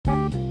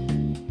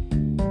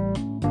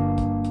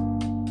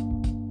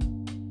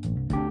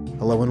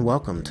Hello and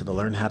welcome to the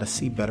Learn How to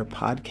See Better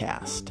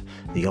podcast,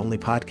 the only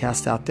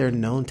podcast out there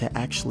known to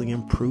actually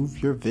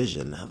improve your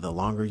vision the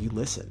longer you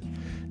listen.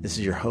 This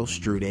is your host,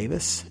 Drew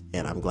Davis,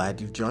 and I'm glad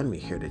you've joined me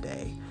here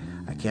today.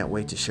 I can't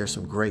wait to share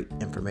some great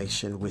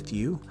information with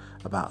you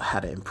about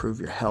how to improve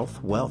your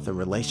health, wealth, and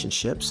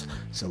relationships.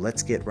 So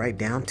let's get right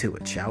down to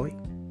it, shall we?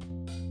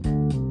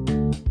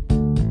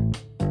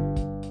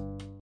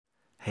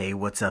 Hey,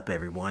 what's up,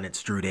 everyone?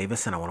 It's Drew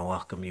Davis, and I want to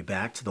welcome you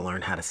back to the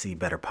Learn How to See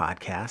Better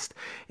podcast.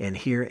 And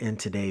here in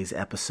today's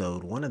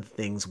episode, one of the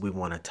things we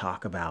want to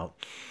talk about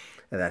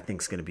that I think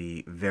is going to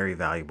be very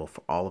valuable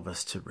for all of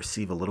us to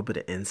receive a little bit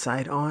of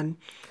insight on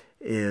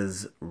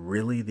is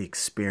really the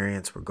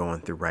experience we're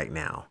going through right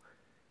now.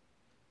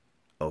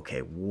 Okay,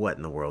 what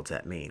in the world does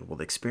that mean? Well,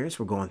 the experience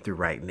we're going through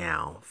right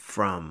now,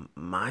 from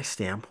my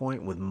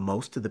standpoint, with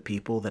most of the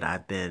people that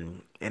I've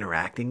been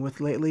interacting with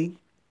lately,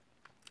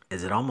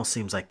 is it almost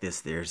seems like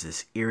there's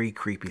this eerie,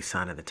 creepy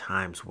sign of the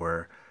times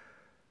where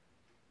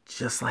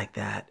just like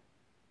that,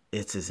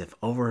 it's as if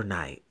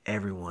overnight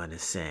everyone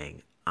is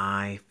saying,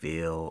 I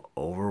feel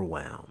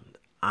overwhelmed.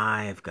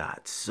 I've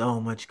got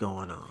so much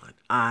going on.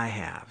 I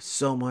have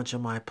so much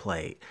on my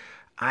plate.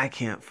 I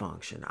can't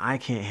function. I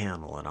can't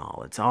handle it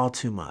all. It's all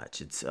too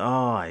much.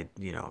 I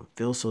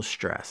feel so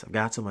stressed. I've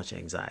got so much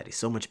anxiety,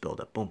 so much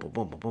buildup. Boom, boom,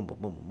 boom, boom, boom, boom,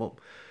 boom, boom, boom.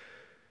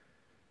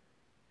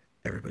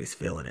 Everybody's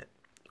feeling it.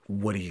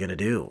 What are you going to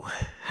do?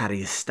 How do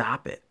you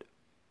stop it?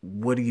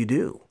 What do you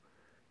do?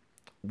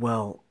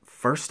 Well,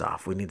 first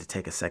off, we need to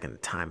take a second to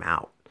time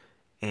out.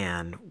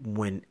 And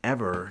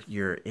whenever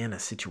you're in a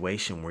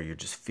situation where you're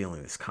just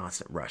feeling this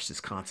constant rush,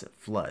 this constant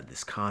flood,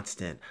 this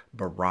constant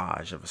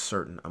barrage of a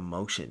certain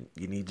emotion,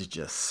 you need to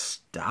just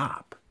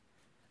stop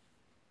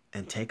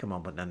and take a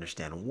moment to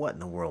understand what in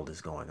the world is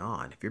going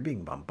on. If you're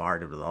being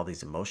bombarded with all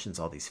these emotions,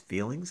 all these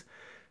feelings,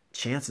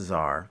 chances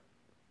are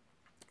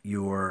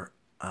you're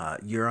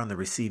on the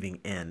receiving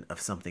end of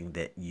something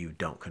that you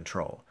don't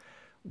control,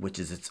 which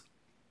is its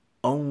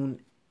own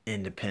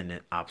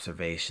independent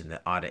observation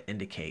that ought to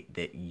indicate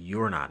that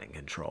you're not in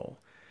control.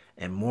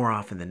 And more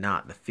often than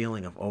not, the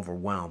feeling of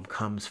overwhelm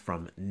comes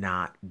from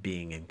not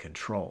being in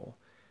control.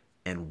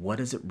 And what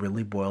does it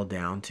really boil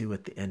down to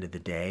at the end of the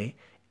day?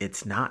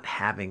 It's not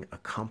having a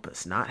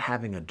compass, not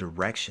having a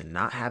direction,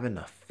 not having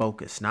a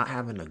focus, not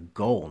having a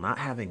goal, not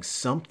having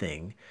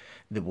something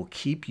that will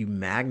keep you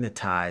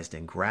magnetized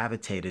and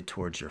gravitated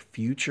towards your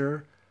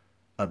future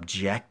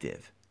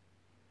objective.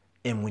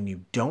 And when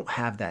you don't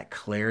have that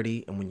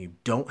clarity and when you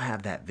don't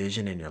have that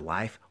vision in your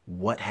life,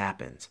 what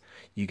happens?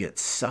 You get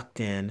sucked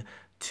in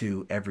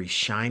to every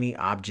shiny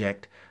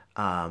object,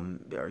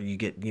 or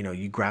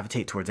you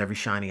gravitate towards every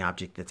shiny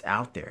object that's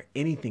out there.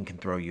 Anything can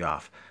throw you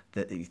off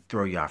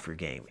your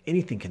game.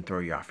 Anything can throw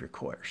you off your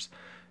course.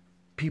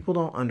 People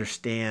don't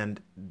understand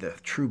the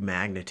true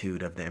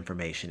magnitude of the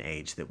information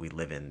age that we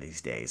live in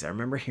these days. I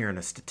remember hearing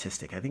a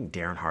statistic. I think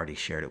Darren Hardy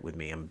shared it with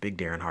me. I'm a big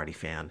Darren Hardy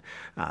fan.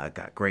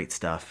 Got great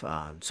stuff.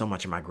 So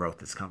much of my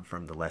growth has come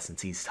from the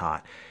lessons he's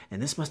taught. And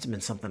this must have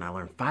been something I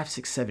learned 5,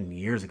 6, 7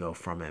 years ago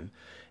from him.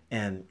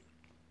 And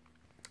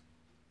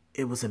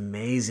it was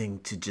amazing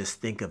to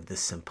just think of the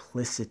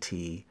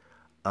simplicity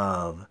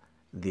of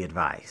the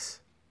advice.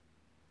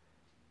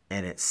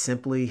 And it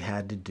simply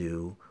had to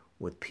do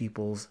with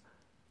people's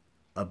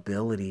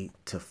ability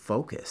to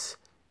focus.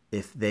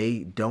 If they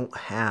don't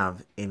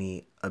have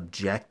any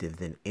objective,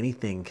 then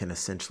anything can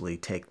essentially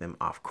take them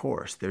off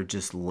course. They're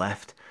just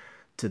left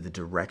to the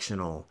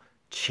directional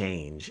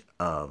change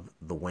of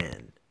the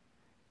wind.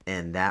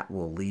 And that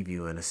will leave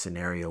you in a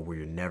scenario where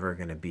you're never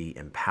going to be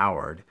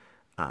empowered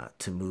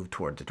to move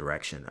toward the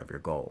direction of your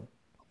goal.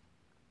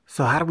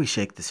 So how do we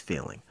shake this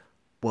feeling?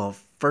 Well,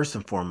 first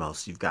and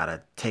foremost, you've got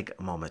to take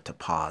a moment to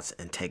pause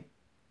and take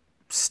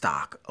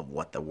stock of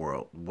what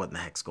in the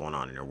heck's going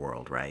on in your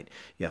world, right?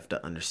 You have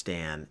to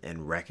understand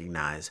and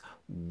recognize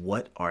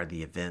what are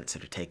the events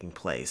that are taking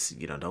place.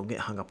 Don't get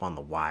hung up on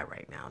the why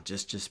right now.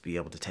 Just be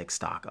able to take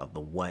stock of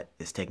the what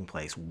is taking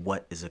place,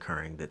 what is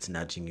occurring that's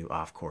nudging you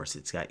off course.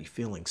 It's got you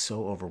feeling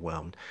so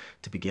overwhelmed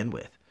to begin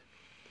with.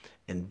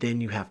 And then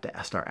you have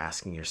to start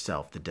asking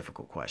yourself the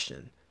difficult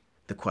question.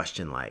 The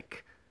question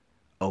like,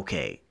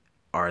 okay,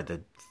 are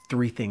the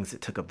 3 things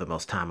that took up the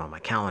most time on my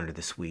calendar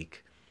this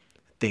week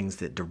things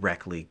that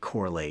directly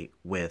correlate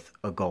with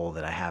a goal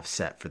that I have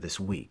set for this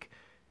week?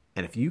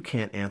 And if you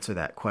can't answer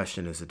that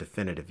question as a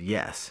definitive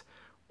yes,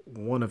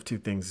 one of 2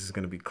 things is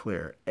going to be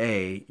clear.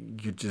 A,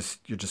 you're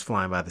just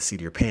flying by the seat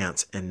of your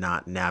pants and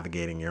not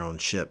navigating your own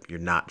ship. You're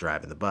not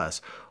driving the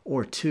bus.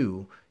 Or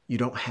 2, you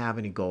don't have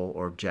any goal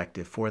or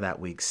objective for that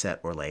week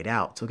set or laid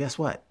out. So guess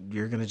what?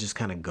 You're going to just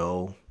kind of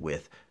go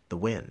with the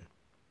wind.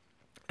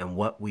 And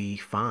what we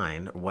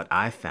find, what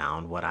I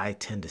found, what I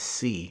tend to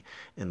see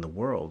in the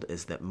world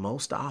is that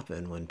most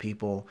often when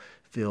people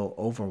feel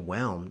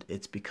overwhelmed,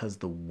 it's because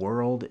the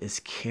world is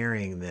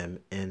carrying them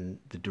in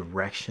the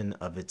direction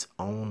of its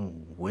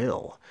own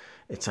will.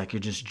 It's like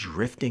you're just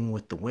drifting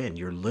with the wind.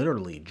 You're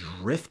literally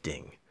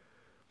drifting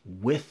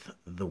with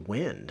the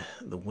wind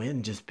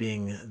just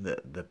being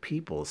the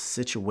people's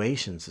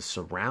situations, the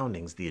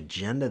surroundings, the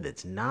agenda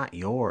that's not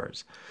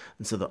yours.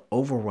 And so the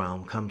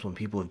overwhelm comes when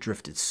people have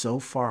drifted so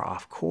far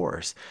off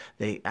course,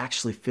 they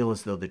actually feel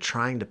as though they're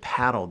trying to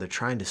paddle, they're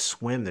trying to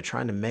swim, they're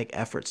trying to make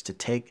efforts to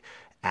take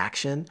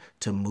action,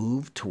 to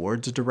move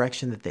towards a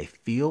direction that they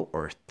feel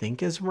or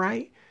think is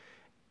right.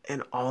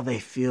 And all they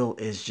feel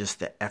is just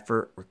the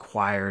effort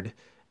required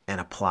and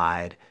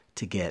applied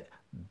to get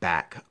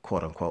back,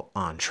 quote unquote,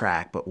 on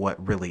track. But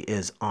what really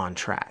is on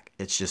track?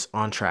 It's just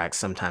on track,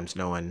 sometimes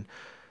knowing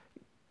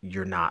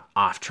you're not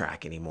off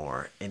track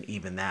anymore. And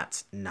even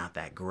that's not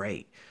that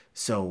great.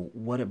 So,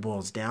 what it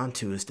boils down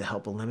to is to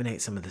help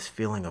eliminate some of this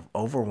feeling of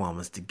overwhelm,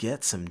 is to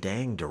get some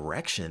dang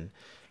direction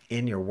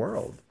in your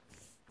world.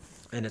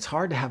 And it's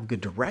hard to have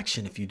good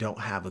direction if you don't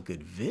have a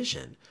good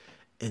vision.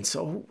 And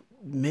so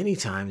many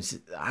times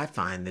I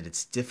find that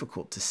it's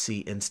difficult to see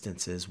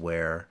instances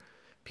where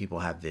people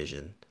have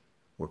vision,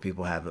 where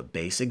people have a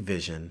basic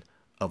vision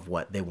of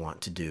what they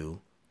want to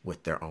do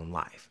with their own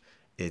life.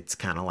 It's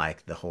kind of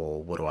like the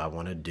whole, what do I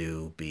want to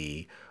do,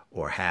 be,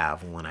 or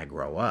have when I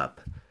grow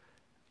up?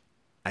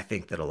 I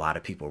think that a lot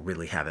of people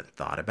really haven't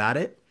thought about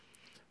it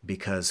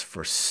because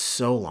for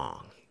so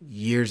long,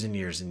 years and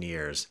years and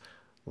years,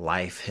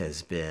 life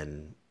has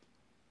been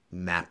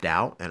mapped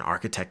out and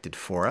architected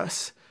for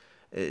us.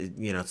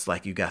 It's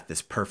like you got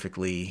this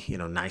perfectly,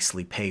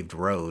 nicely paved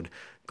road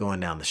going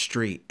down the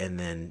street, and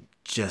then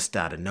just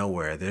out of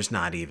nowhere, there's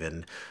not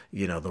even,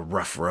 the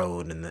rough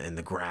road and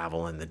the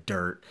gravel and the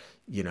dirt,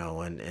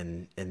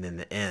 and then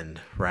the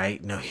end,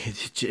 right? No,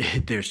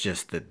 there's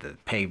just the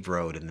paved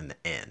road and then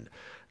the end.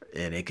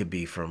 And it could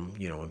be from,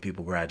 when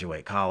people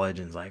graduate college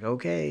and it's like,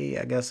 okay,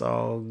 I guess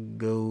I'll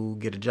go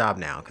get a job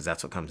now because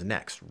that's what comes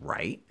next,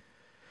 right?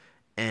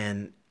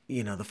 And,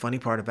 the funny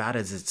part about it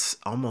is it's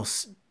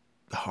almost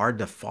hard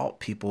to fault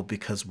people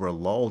because we're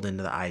lulled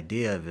into the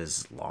idea of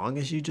as long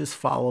as you just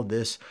follow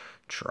this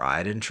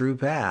tried and true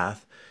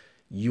path,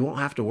 you won't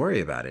have to worry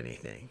about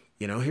anything.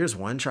 Here's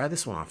one, try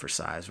this one on for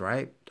size,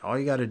 right? All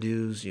you got to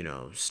do is,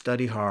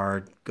 study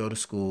hard, go to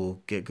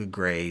school, get good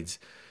grades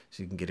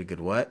so you can get a good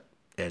what?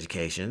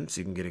 Education,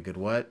 so you can get a good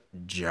what?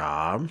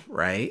 Job,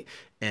 right?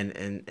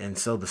 And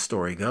so the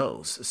story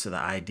goes. So the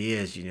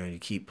idea is, you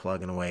keep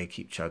plugging away,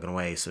 keep chugging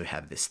away, so you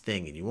have this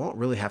thing, and you won't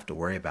really have to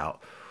worry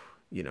about,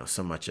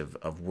 so much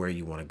of where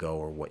you want to go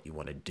or what you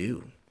want to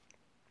do.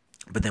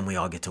 But then we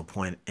all get to a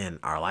point in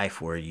our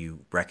life where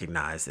you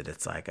recognize that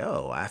it's like,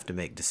 oh, I have to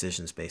make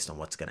decisions based on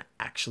what's going to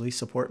actually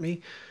support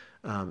me,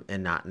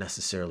 and not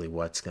necessarily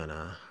what's going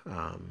to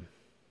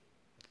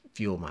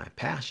fuel my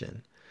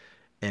passion.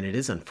 And it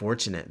is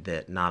unfortunate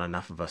that not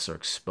enough of us are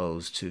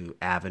exposed to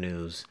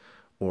avenues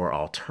or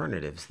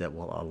alternatives that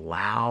will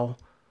allow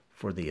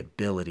for the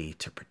ability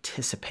to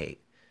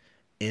participate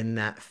in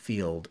that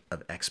field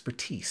of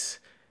expertise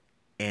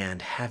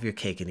and have your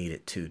cake and eat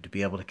it too, to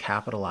be able to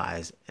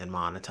capitalize and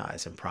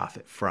monetize and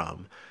profit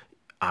from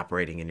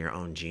operating in your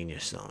own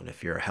genius zone.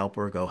 If you're a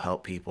helper, go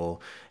help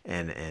people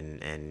and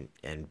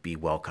be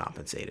well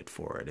compensated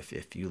for it.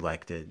 If you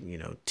like to,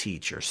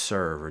 teach or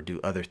serve or do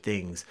other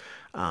things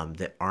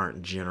that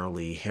aren't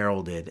generally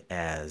heralded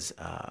as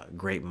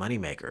great money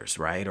makers,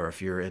 right? Or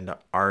if you're into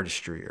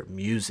artistry or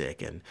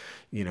music and,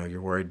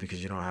 you're worried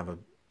because you don't have a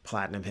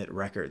platinum hit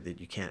record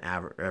that you can't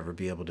ever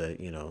be able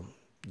to,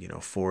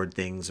 forward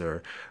things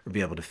or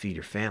be able to feed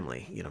your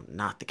family.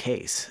 Not the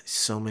case.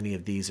 So many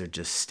of these are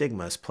just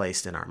stigmas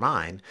placed in our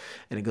mind.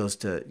 And it goes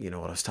to,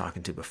 what I was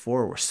talking to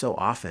before, where so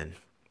often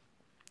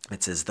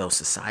it's as though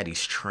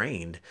society's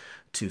trained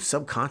to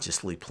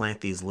subconsciously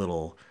plant these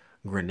little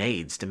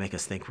grenades to make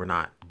us think we're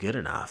not good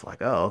enough.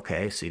 Like, oh,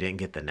 okay, so you didn't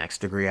get the next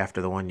degree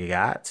after the one you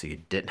got, so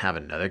you didn't have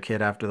another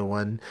kid after the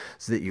one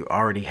so that you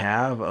already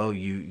have. Oh,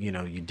 you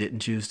didn't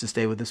choose to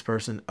stay with this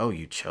person. Oh,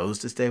 you chose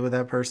to stay with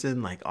that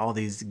person. Like all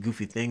these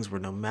goofy things where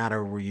no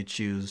matter where you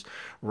choose,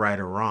 right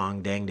or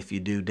wrong, danged if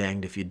you do,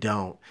 danged if you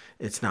don't,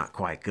 it's not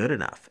quite good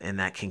enough. And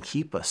that can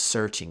keep us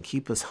searching,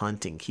 keep us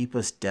hunting, keep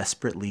us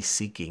desperately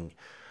seeking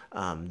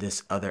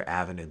this other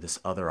avenue, this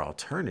other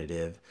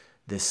alternative,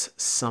 this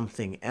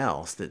something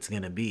else that's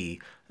going to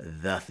be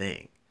the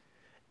thing.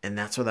 And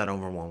that's where that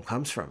overwhelm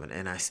comes from.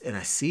 And I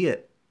see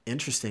it,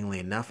 interestingly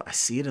enough, I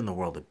see it in the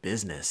world of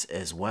business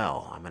as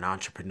well. I'm an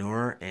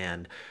entrepreneur,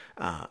 and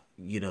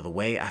the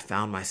way I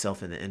found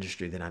myself in the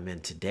industry that I'm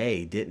in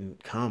today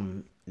didn't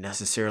come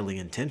necessarily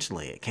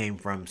intentionally. It came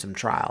from some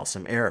trial,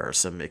 some error,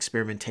 some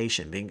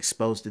experimentation, being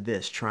exposed to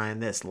this, trying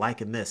this,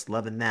 liking this,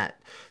 loving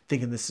that,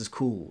 thinking this is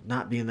cool,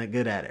 not being that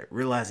good at it,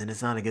 realizing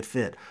it's not a good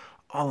fit,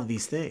 all of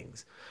these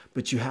things.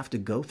 But you have to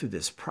go through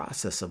this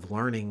process of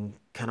learning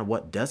kind of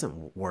what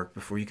doesn't work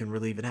before you can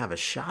really even have a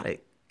shot at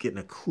getting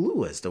a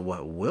clue as to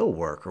what will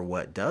work or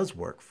what does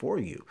work for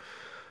you.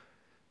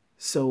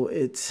 So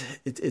it's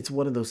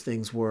one of those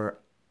things where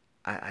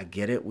I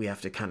get it. We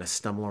have to kind of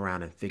stumble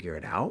around and figure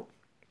it out.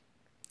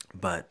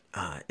 But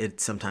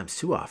it's sometimes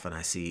too often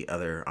I see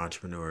other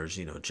entrepreneurs,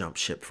 jump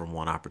ship from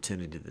one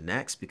opportunity to the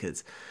next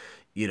because,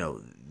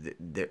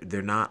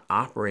 they're not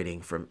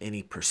operating from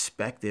any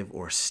perspective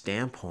or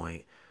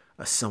standpoint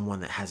of someone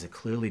that has a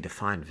clearly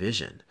defined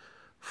vision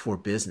for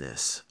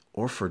business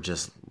or for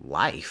just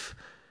life.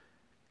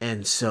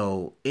 And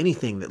so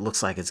anything that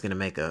looks like it's going to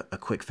make a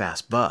quick,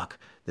 fast buck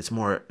that's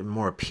more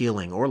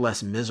appealing or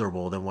less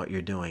miserable than what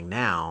you're doing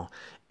now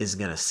is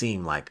going to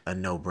seem like a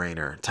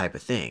no-brainer type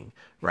of thing,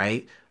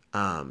 right?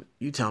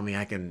 You tell me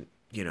I can,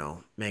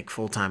 make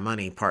full-time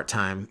money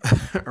part-time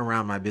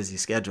around my busy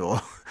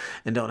schedule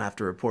and don't have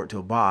to report to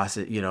a boss.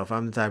 If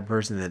I'm the type of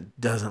person that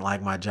doesn't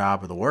like my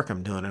job or the work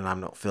I'm doing and I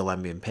don't feel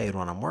I'm being paid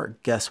when I'm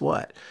work, guess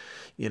what?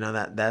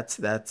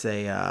 That's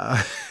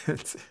a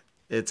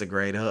it's a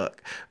great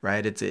hook,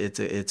 right?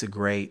 It's a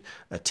great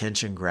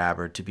attention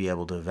grabber to be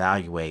able to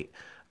evaluate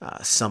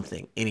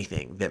something,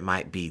 anything that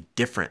might be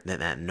different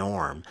than that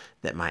norm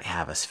that might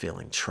have us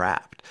feeling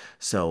trapped.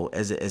 So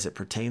as it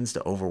pertains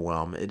to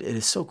overwhelm, it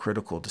is so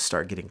critical to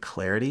start getting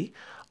clarity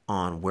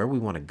on where we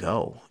want to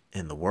go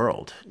in the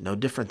world. No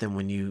different than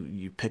when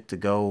you pick to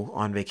go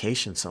on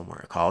vacation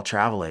somewhere. Call a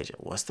travel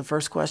agent. What's the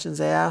first questions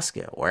they ask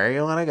you? Where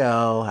you want to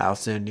go? How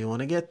soon do you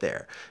want to get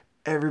there?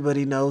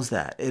 Everybody knows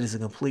that. It is a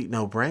complete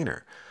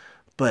no-brainer.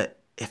 But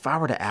if I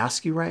were to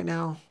ask you right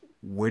now,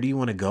 where do you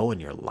want to go in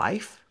your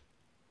life?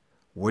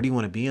 Where do you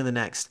want to be in the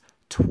next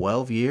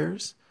 12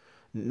 years?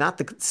 Not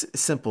the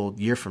simple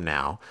year from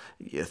now,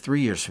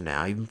 3 years from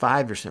now, even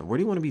 5 years from now. Where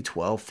do you want to be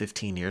 12,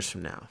 15 years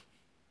from now?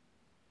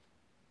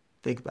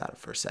 Think about it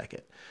for a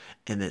second.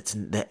 And it's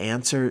the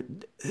answer.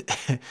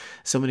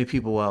 So many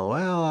people, well,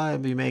 I'll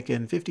be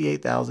making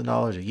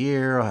 $58,000 a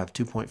year. I'll have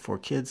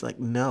 2.4 kids. Like,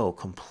 no,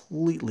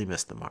 completely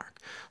missed the mark.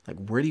 Like,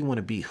 where do you want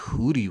to be?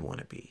 Who do you want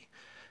to be?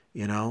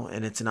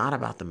 And it's not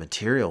about the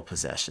material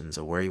possessions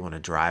or where you want to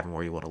drive and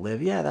where you want to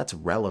live. Yeah, that's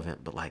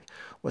relevant, but like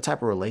what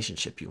type of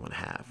relationship you want to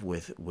have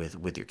with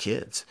your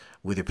kids,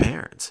 with your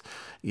parents,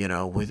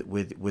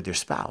 with your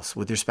spouse,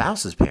 with your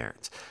spouse's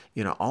parents,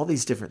 all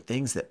these different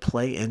things that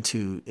play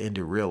into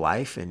real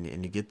life, and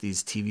you get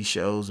these TV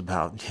shows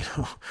about,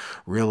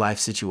 real life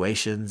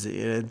situations.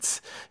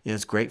 It's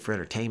great for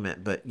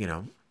entertainment, but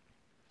and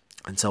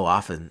so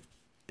often,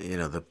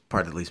 the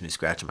part that leaves me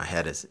scratching my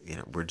head is,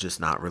 we're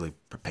just not really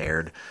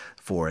prepared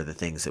for the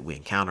things that we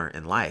encounter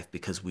in life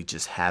because we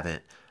just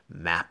haven't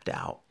mapped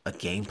out a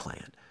game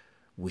plan.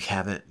 We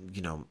haven't,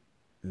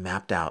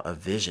 mapped out a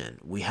vision.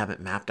 We haven't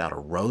mapped out a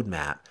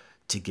roadmap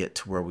to get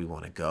to where we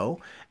want to go.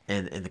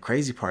 And the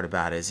crazy part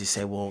about it is you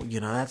say, well,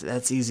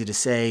 that's easy to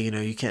say,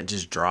 you can't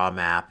just draw a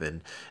map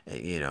and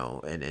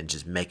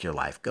just make your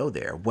life go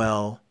there.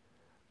 Well,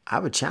 I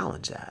would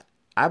challenge that.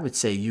 I would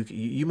say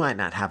you might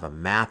not have a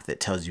map that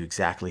tells you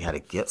exactly how to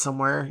get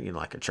somewhere,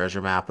 like a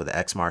treasure map with the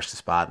X marks the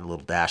spot and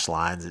little dash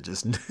lines that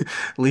just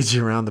leads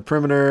you around the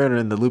perimeter and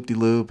then the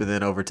loop-de-loop and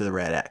then over to the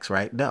red X,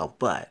 right? No,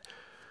 but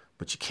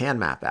what you can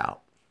map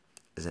out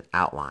is an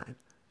outline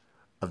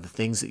of the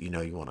things that you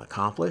want to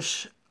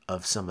accomplish,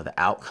 of some of the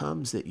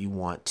outcomes that you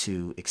want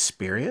to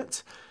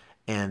experience.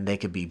 And they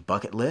could be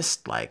bucket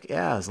list, like,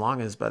 yeah, as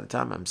long as by the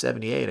time I'm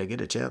 78, I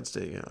get a chance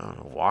to,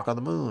 walk on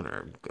the moon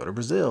or go to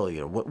Brazil,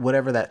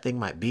 whatever that thing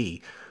might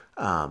be.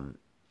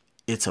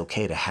 It's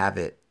okay to have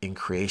it in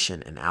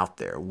creation and out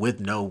there with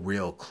no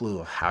real clue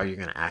of how you're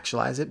going to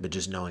actualize it, but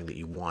just knowing that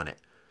you want it.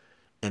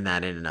 And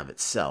that in and of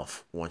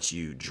itself, once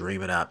you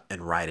dream it up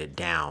and write it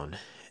down,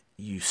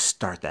 you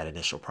start that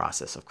initial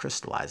process of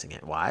crystallizing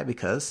it. Why?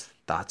 Because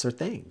thoughts are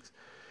things.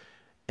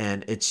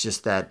 And it's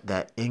just that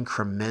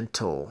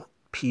incremental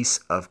piece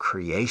of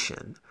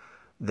creation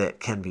that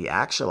can be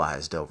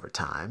actualized over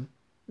time.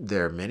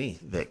 There are many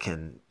that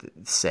can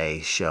say,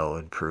 show,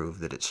 and prove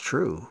that it's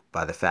true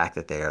by the fact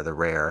that they are the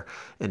rare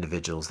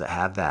individuals that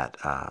have that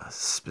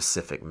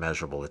specific,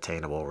 measurable,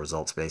 attainable,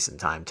 results-based and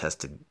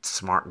time-tested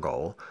SMART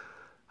goal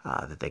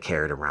that they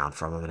carried around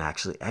from them and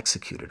actually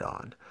executed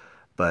on.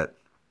 But,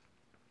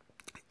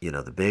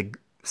 the big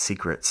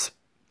secrets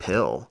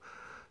pill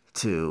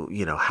to,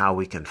 how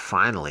we can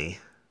finally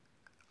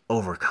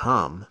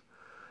overcome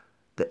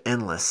the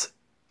endless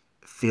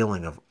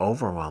feeling of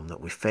overwhelm that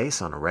we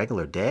face on a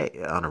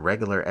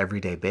regular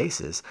everyday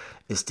basis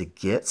is to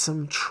get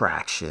some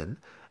traction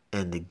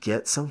and to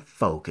get some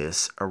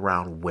focus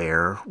around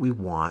where we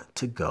want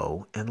to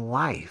go in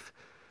life.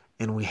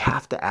 And we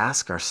have to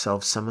ask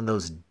ourselves some of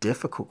those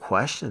difficult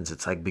questions.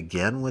 It's like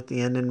begin with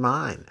the end in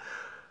mind,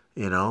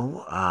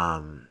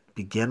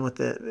 begin with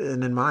the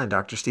end in mind.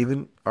 Dr.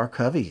 Stephen R.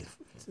 Covey,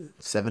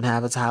 7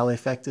 Habits of Highly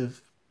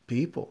Effective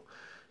People.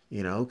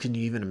 Can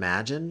you even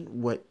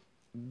imagine what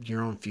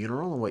your own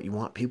funeral and what you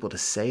want people to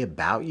say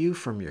about you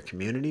from your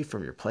community,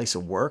 from your place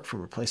of work, from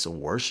your place of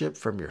worship,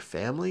 from your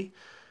family?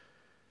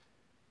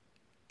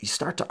 You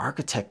start to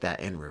architect that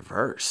in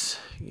reverse.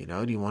 Do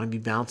you want to be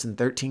bouncing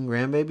 13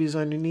 grandbabies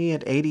on your knee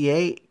at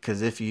 88?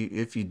 Because if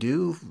you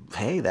do,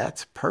 hey,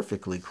 that's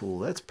perfectly cool.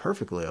 That's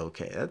perfectly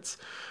okay. That's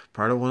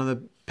part of one of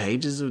the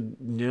pages of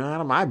out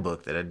of my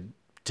book that I'd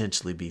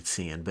potentially be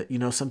seeing. But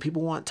some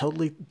people want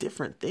totally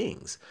different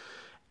things.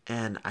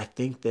 And I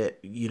think that,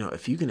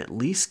 if you can at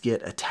least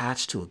get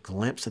attached to a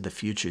glimpse of the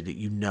future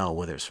that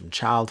whether it's from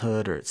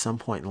childhood or at some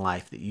point in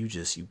life that you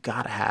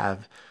got to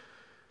have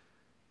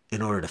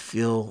in order to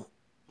feel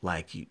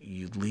like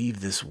you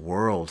leave this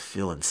world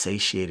feeling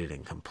satiated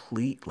and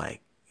complete,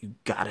 like you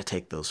got to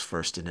take those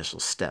first initial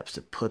steps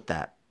to put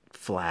that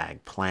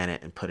flag, plant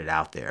it, and put it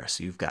out there.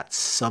 So you've got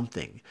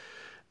something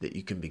that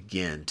you can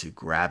begin to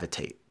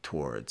gravitate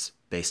towards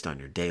based on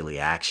your daily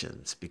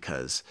actions.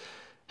 Because,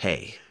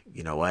 hey,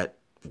 you know what?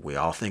 We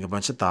all think a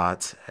bunch of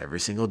thoughts every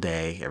single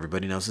day.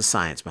 Everybody knows the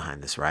science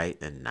behind this, right?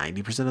 And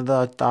 90% of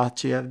the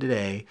thoughts you have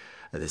today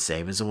are the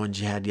same as the ones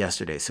you had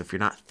yesterday. So if you're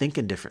not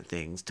thinking different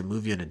things to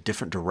move you in a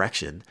different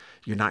direction,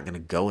 you're not going to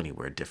go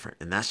anywhere different.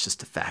 And that's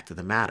just a fact of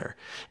the matter.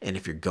 And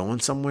if you're going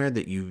somewhere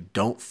that you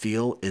don't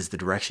feel is the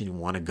direction you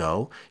want to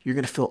go, you're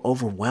going to feel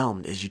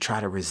overwhelmed as you try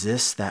to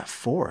resist that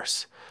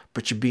force.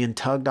 But you're being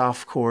tugged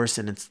off course,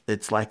 and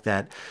it's like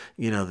that,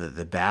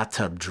 the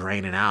bathtub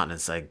draining out, and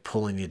it's like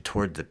pulling you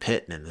toward the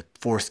pit, and the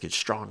force gets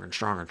stronger and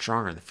stronger and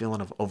stronger, and the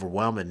feeling of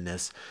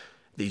overwhelmedness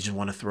that you just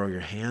want to throw your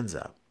hands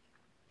up.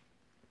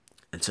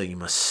 And so you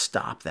must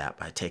stop that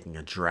by taking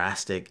a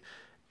drastic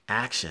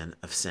action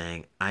of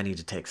saying, I need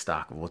to take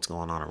stock of what's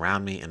going on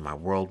around me in my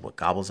world, what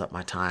gobbles up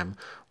my time,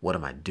 what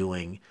am I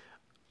doing,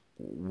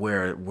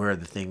 where are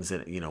the things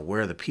that,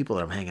 where are the people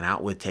that I'm hanging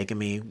out with taking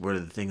me, where are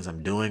the things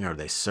I'm doing, are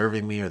they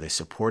serving me, are they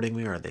supporting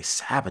me, or are they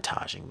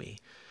sabotaging me?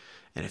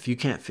 And if you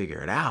can't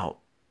figure it out,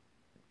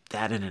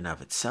 that in and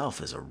of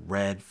itself is a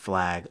red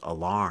flag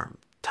alarm.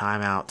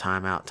 Time out,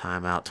 time out,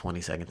 time out,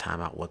 20-second time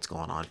out. What's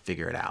going on?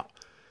 Figure it out.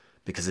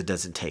 Because it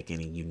doesn't take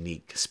any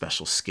unique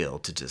special skill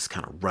to just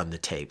kind of run the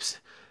tapes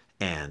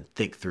and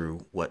think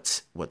through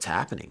what's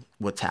happening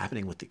with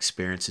the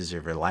experiences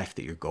of your life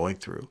that you're going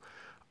through.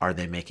 Are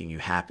they making you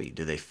happy?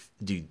 Do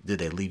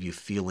they leave you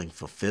feeling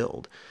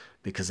fulfilled?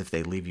 Because if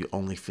they leave you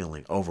only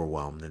feeling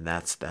overwhelmed, then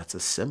that's a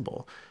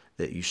symbol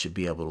that you should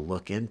be able to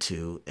look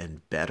into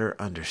and better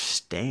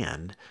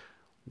understand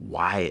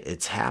why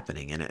it's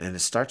happening. And it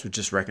starts with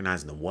just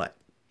recognizing the what,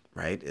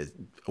 right?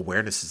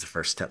 Awareness is the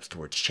first steps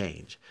towards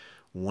change.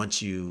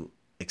 Once you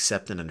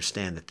accept and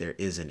understand that there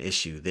is an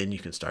issue, then you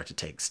can start to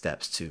take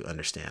steps to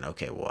understand,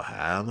 okay, well,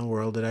 how in the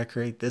world did I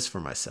create this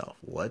for myself?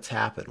 What's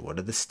happened? What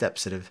are the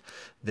steps that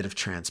have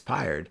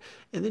transpired?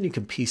 And then you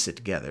can piece it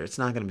together. It's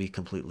not going to be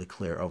completely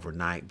clear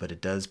overnight, but it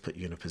does put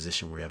you in a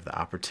position where you have the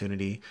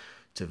opportunity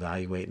to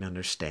evaluate and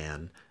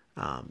understand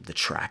the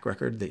track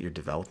record that you're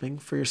developing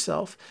for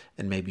yourself,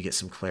 and maybe get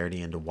some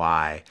clarity into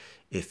why,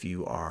 if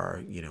you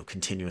are,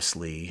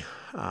 continuously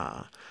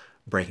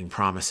breaking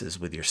promises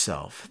with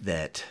yourself,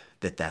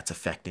 that's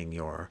affecting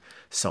your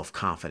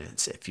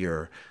self-confidence. If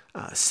you're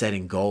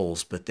setting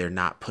goals, but they're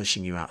not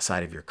pushing you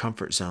outside of your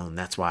comfort zone,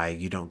 that's why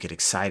you don't get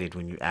excited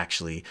when you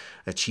actually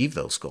achieve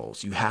those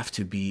goals. You have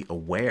to be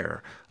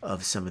aware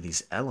of some of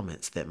these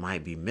elements that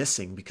might be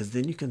missing, because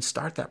then you can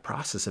start that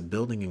process of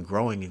building and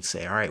growing and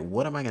say, all right,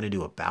 what am I going to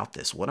do about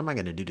this? What am I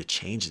going to do to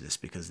change this?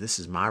 Because this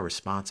is my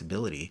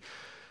responsibility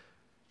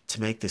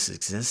to make this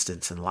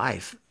existence in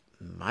life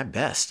my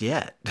best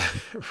yet,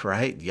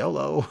 right?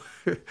 YOLO.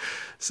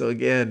 So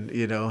again,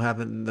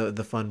 having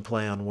the fun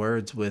play on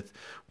words with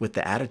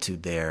the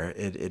attitude there,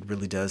 it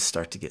really does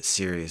start to get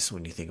serious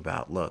when you think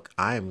about, look,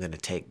 I am going to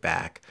take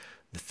back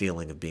the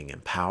feeling of being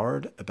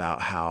empowered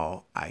about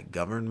how I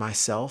govern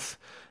myself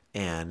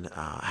and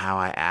how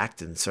I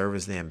act and serve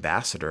as the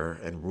ambassador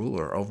and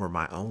ruler over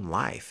my own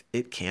life.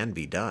 It can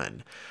be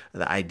done.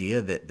 The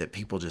idea that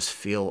people just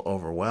feel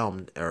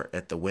overwhelmed or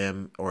at the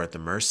whim or at the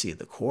mercy of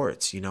the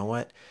courts, you know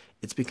what?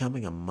 It's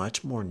becoming a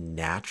much more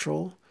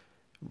natural,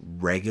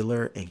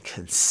 regular, and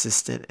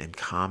consistent and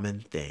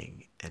common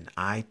thing. And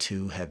I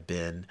too have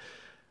been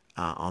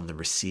on the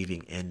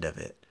receiving end of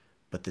it.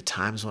 But the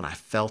times when I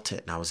felt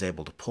it and I was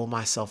able to pull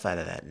myself out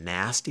of that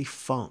nasty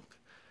funk,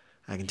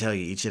 I can tell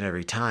you each and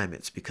every time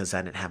it's because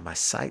I didn't have my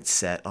sights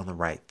set on the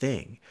right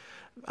thing.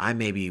 I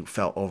maybe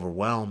felt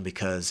overwhelmed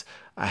because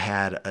I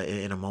had,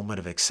 in a moment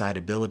of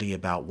excitability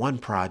about one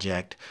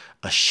project,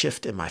 a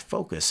shift in my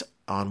focus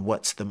on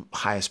what's the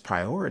highest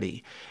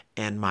priority,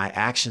 and my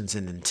actions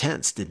and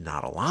intents did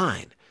not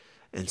align.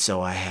 And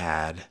so I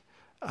had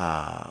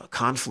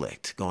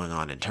conflict going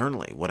on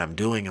internally. What I'm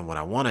doing and what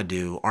I want to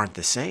do aren't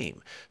the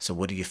same. So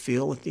what do you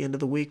feel at the end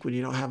of the week when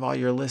you don't have all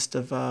your list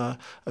of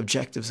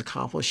objectives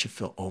accomplished? You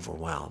feel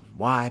overwhelmed.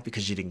 Why?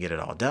 Because you didn't get it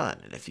all done.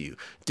 And if you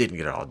didn't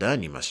get it all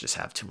done, you must just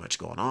have too much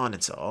going on.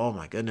 And so, oh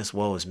my goodness,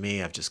 woe is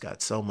me. I've just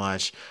got so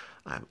much.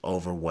 I'm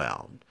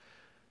overwhelmed.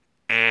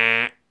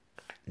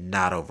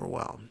 Not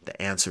overwhelmed.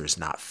 The answer is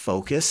not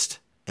focused,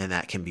 and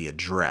that can be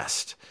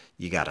addressed.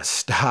 You got to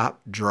stop,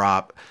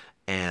 drop,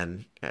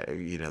 and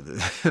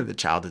the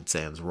childhood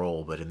sayings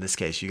roll, but in this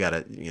case you got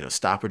to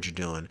stop what you're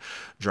doing,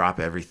 drop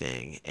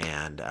everything,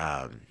 and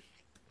I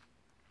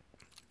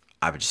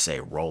would just say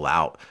roll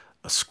out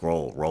a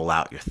scroll, roll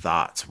out your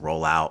thoughts,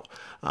 roll out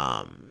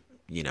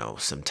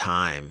some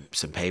time,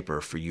 some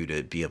paper for you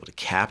to be able to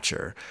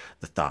capture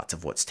the thoughts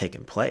of what's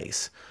taken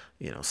place.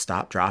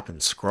 stop, drop,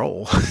 and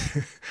scroll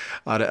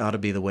ought to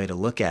be the way to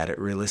look at it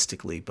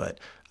realistically. But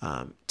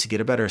to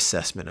get a better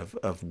assessment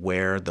of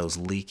where those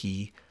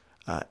leaky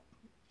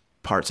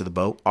parts of the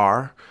boat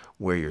are,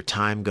 where your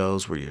time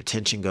goes, where your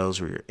attention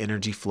goes, where your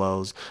energy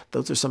flows.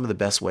 Those are some of the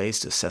best ways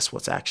to assess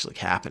what's actually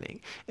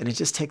happening. And it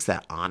just takes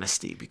that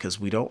honesty, because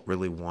we don't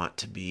really want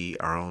to be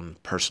our own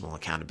personal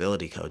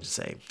accountability coach and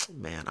say,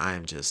 man,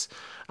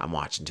 I'm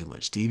watching too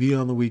much TV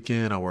on the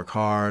weekend. I work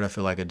hard. I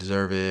feel like I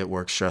deserve it.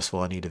 Work's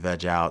stressful. I need to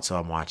veg out. So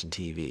I'm watching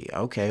TV.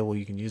 Okay, well,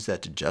 you can use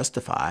that to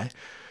justify.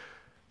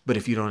 But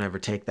if you don't ever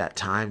take that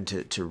time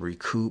to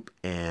recoup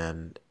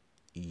and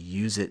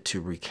use it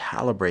to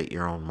recalibrate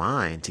your own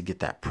mind to get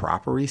that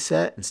proper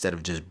reset instead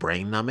of just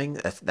brain numbing,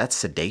 that's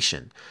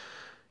sedation.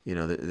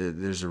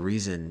 There's a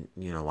reason,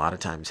 a lot of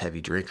times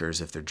heavy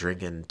drinkers, if they're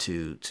drinking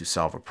to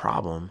solve a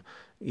problem,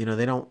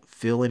 they don't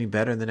feel any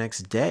better the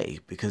next day,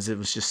 because it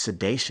was just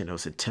sedation. It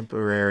was a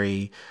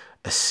temporary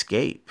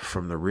escape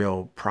from the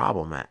real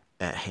problem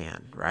at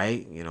hand,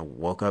 right?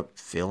 Woke up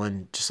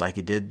feeling just like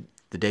you did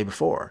the day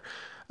before.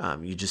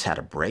 You just had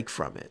a break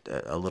from it,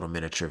 a little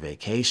miniature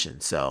vacation.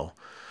 So,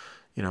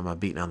 am I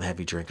beating on the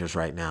heavy drinkers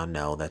right now?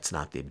 No, that's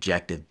not the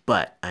objective.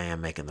 But I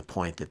am making the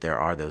point that there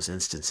are those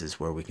instances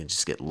where we can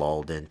just get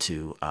lulled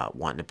into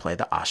wanting to play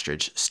the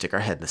ostrich, stick our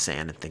head in the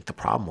sand, and think the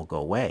problem will go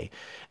away.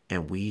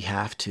 And we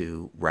have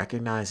to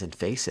recognize and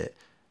face it,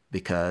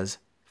 because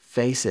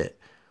face it,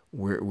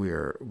 we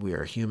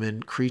are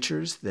human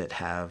creatures that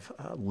have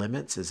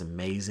limits. As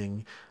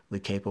amazingly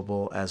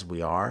capable as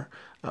we are,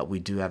 we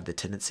do have the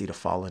tendency to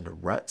fall into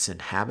ruts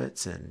and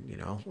habits, and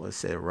let's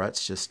say a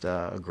rut's just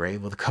a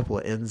grave with a couple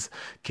of ends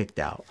kicked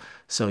out.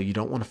 So you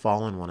don't want to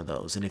fall in one of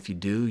those, and if you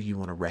do, you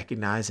want to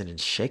recognize it and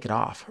shake it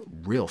off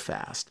real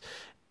fast.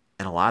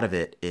 And a lot of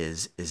it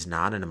is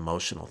not an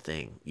emotional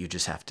thing. You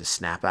just have to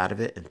snap out of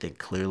it and think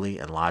clearly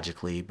and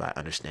logically by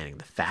understanding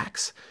the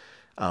facts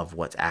of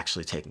what's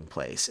actually taking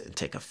place and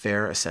take a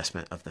fair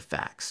assessment of the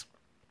facts.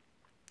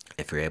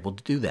 If you're able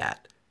to do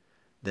that,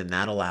 then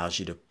that allows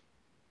you to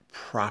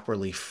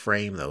properly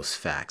frame those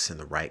facts in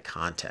the right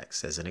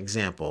context. As an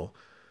example,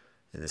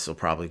 and this will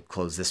probably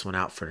close this one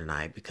out for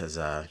tonight, because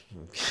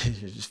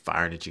just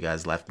firing at you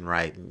guys left and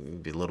right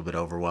and be a little bit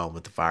overwhelmed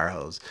with the fire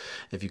hose.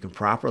 If you can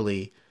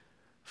properly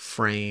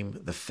frame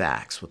the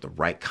facts with the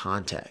right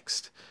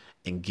context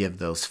and give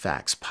those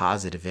facts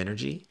positive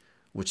energy,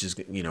 which is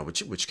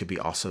which could be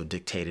also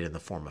dictated in the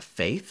form of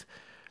faith,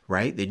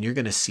 right? Then you're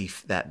going to see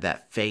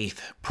that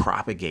faith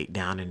propagate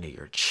down into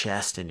your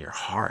chest and your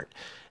heart,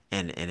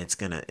 and it's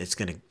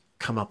gonna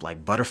come up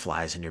like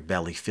butterflies in your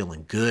belly,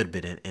 feeling good,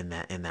 but in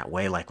that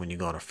way, like when you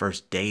go on a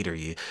first date, or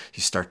you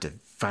start to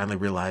finally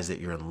realize that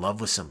you're in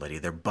love with somebody.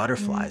 They're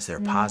butterflies. They're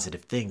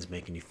positive things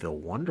making you feel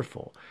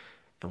wonderful.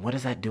 And what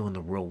does that do in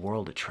the real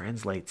world? It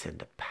translates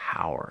into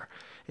power.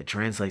 It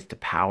translates to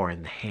power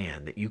in the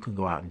hand, that you can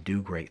go out and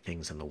do great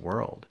things in the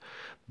world.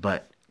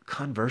 But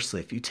conversely,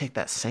 if you take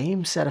that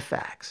same set of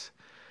facts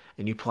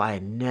and you apply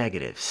a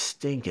negative,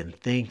 stinking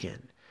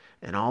thinking,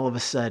 and all of a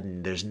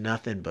sudden there's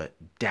nothing but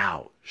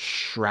doubt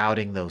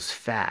shrouding those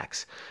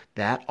facts,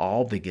 that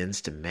all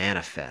begins to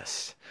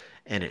manifest.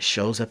 And it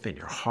shows up in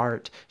your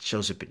heart, it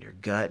shows up in your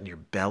gut and your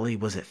belly.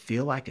 What does it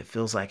feel like? It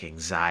feels like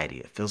anxiety.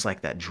 It feels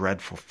like that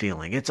dreadful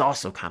feeling. It's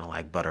also kind of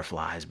like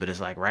butterflies, but it's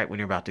like right when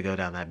you're about to go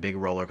down that big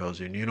roller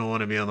coaster and you don't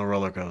want to be on the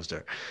roller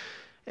coaster.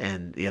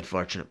 And the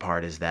unfortunate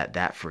part is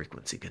that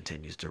frequency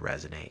continues to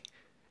resonate,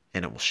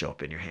 and it will show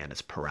up in your hand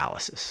as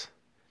paralysis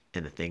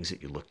in the things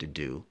that you look to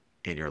do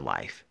in your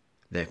life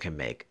that can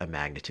make a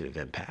magnitude of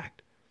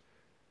impact.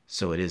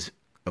 So it is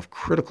of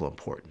critical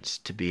importance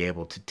to be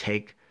able to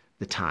take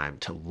the time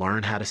to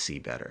learn how to see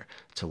better,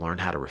 to learn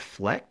how to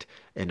reflect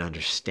and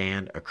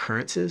understand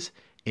occurrences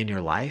in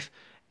your life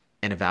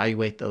and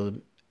evaluate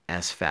them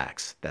as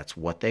facts. That's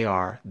what they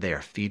are. They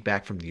are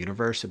feedback from the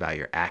universe about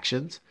your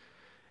actions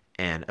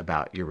and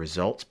about your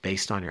results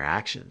based on your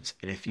actions.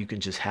 And if you can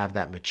just have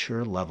that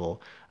mature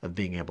level of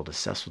being able to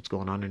assess what's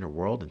going on in your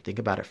world and think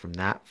about it from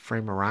that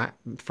frame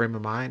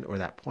of mind or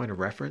that point of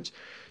reference,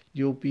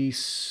 you'll be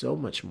so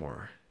much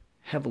more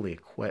heavily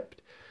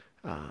equipped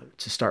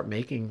to start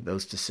making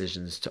those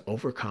decisions to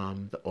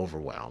overcome the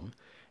overwhelm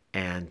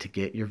and to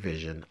get your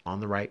vision on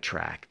the right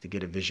track, to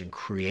get a vision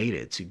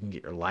created so you can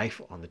get your life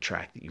on the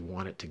track that you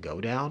want it to go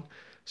down,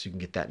 so you can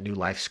get that new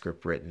life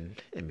script written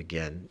and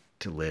begin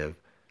to live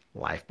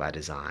life by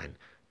design,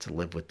 to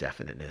live with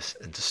definiteness,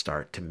 and to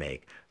start to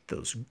make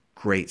those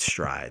great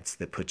strides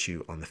that put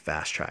you on the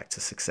fast track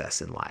to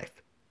success in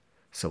life.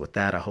 So with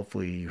that,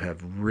 hopefully you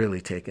have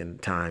really taken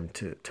time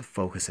to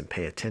focus and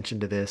pay attention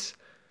to this.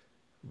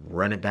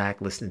 Run it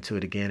back, listen to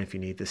it again if you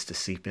need this to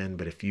seep in.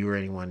 But if you or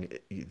anyone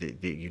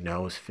that you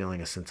know is feeling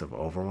a sense of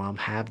overwhelm,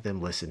 have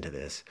them listen to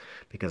this,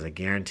 because I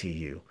guarantee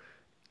you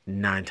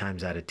 9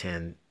 times out of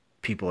 10,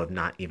 people have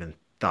not even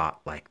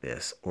thought like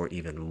this or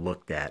even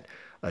looked at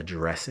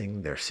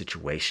addressing their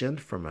situation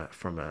from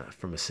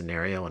a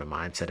scenario and a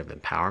mindset of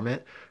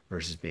empowerment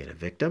versus being a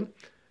victim,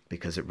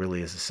 because it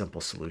really is a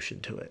simple solution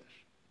to it.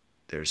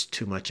 There's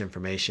too much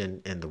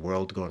information in the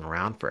world going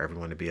around for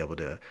everyone to be able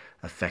to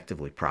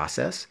effectively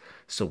process.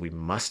 So we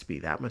must be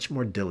that much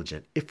more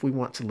diligent if we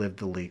want to live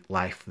the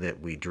life that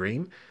we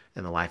dream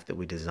and the life that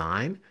we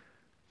design.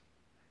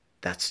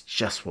 That's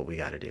just what we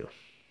got to do.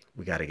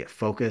 We got to get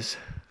focused.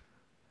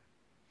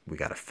 We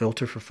got to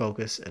filter for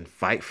focus and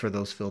fight for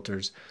those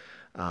filters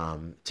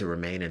to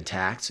remain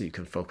intact so you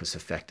can focus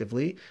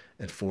effectively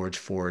and forge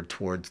forward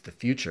towards the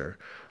future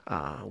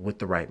with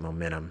the right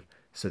momentum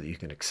so that you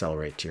can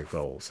accelerate to your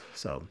goals.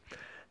 So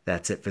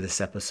that's it for this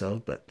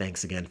episode. But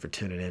thanks again for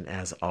tuning in.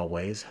 As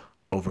always,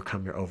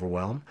 overcome your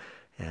overwhelm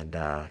and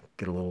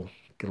get a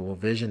little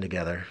vision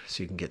together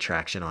so you can get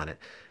traction on it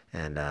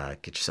and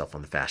get yourself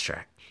on the fast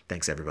track.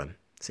 Thanks, everyone.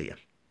 See ya.